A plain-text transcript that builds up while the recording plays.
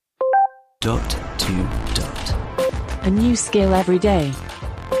Dot to dot. A new skill every day.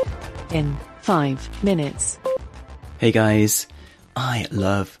 In 5 minutes. Hey guys, I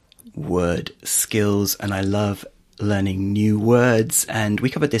love word skills and I love learning new words, and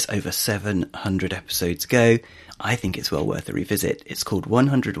we covered this over 700 episodes ago. I think it's well worth a revisit. It's called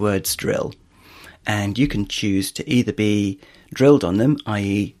 100 Words Drill, and you can choose to either be drilled on them,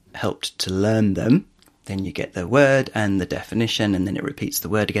 i.e. helped to learn them, then you get the word and the definition and then it repeats the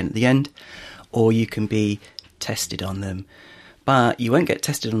word again at the end, or you can be tested on them. But you won't get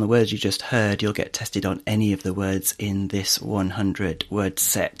tested on the words you just heard, you'll get tested on any of the words in this 100 word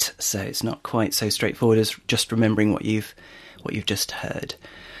set. So it's not quite so straightforward as just remembering what you've just heard.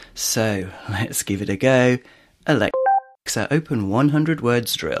 So let's give it a go. Alexa, open 100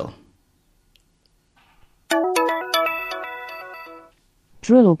 words drill.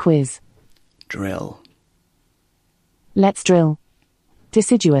 Drill or quiz? Drill. Let's drill.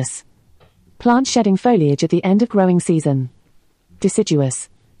 Deciduous. Plant shedding foliage at the end of growing season. Deciduous.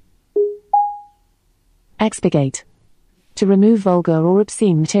 Expurgate. To remove vulgar or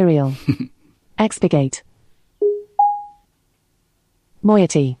obscene material. Expurgate.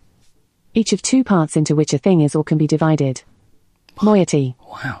 Moiety. Each of two parts into which a thing is or can be divided. Moiety.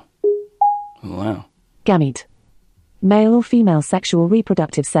 Wow. Wow. Gamete. Male or female sexual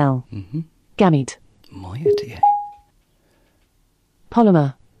reproductive cell. Gamete. Moiety.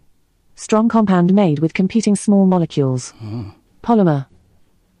 Polymer. Strong compound made with competing small molecules. Polymer.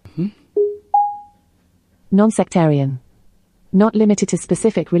 Non-sectarian. Not limited to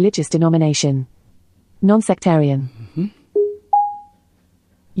specific religious denomination. Non-sectarian.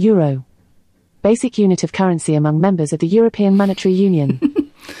 Euro. Basic unit of currency among members of the European Monetary Union.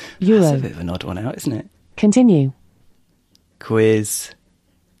 Euro. That's a bit of an odd one out, isn't it? Continue. Quiz.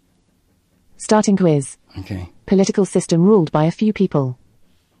 Starting quiz. Okay. Political system ruled by a few people.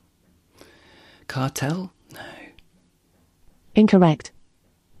 Cartel? No. Incorrect.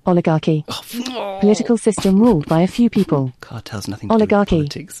 Oligarchy. Political system ruled by a few people. Cartel's nothing to Oligarchy. do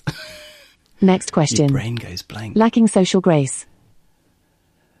with politics. Next question. Your brain goes blank. Lacking social grace.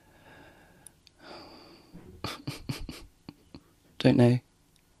 Don't know.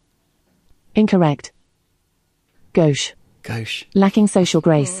 Incorrect. Gauche. Gauche. Lacking social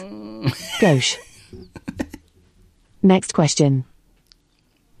grace. Gauche. Next question.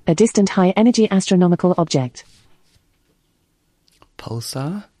 A distant high-energy astronomical object.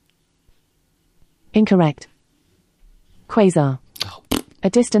 Pulsar? Incorrect. Quasar. Oh. A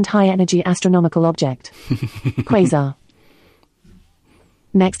distant high-energy astronomical object. Quasar.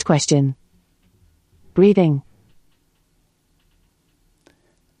 Next question. Breathing.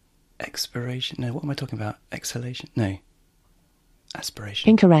 Expiration? No, what am I talking about? Exhalation? No.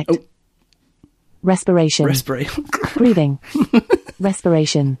 Aspiration. Incorrect. Oh. Respiration. Respiration. Breathing.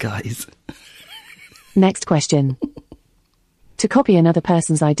 Respiration. Guys. Next question. To copy another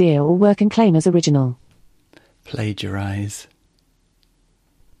person's idea or work and claim as original. Plagiarize.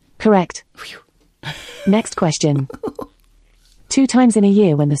 Correct. Next question. 2 times in a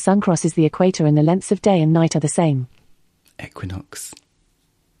year when the sun crosses the equator and the lengths of day and night are the same. Equinox.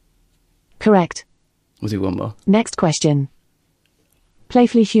 Correct. We'll do one more. Next question.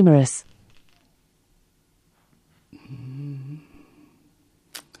 Playfully humorous. I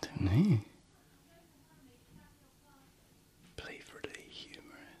don't know. Playfully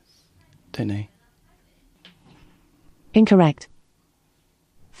humorous. Don't know. Incorrect.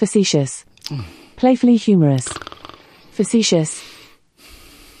 Facetious. Playfully humorous. Facetious.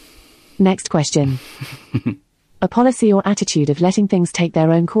 Next question. A policy or attitude of letting things take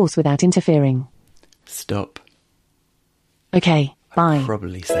their own course without interfering. Stop. Okay, bye. I'd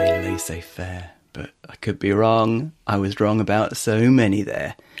probably say laissez-faire, but I could be wrong. I was wrong about so many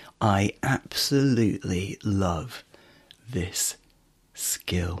there. I absolutely love this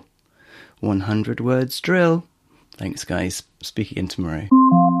skill. 100 words drill. Thanks, guys. Speak again tomorrow.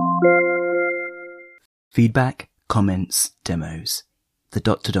 Feedback, comments, demos. The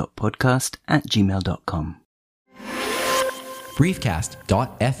podcast@gmail.com.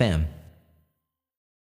 Briefcast.fm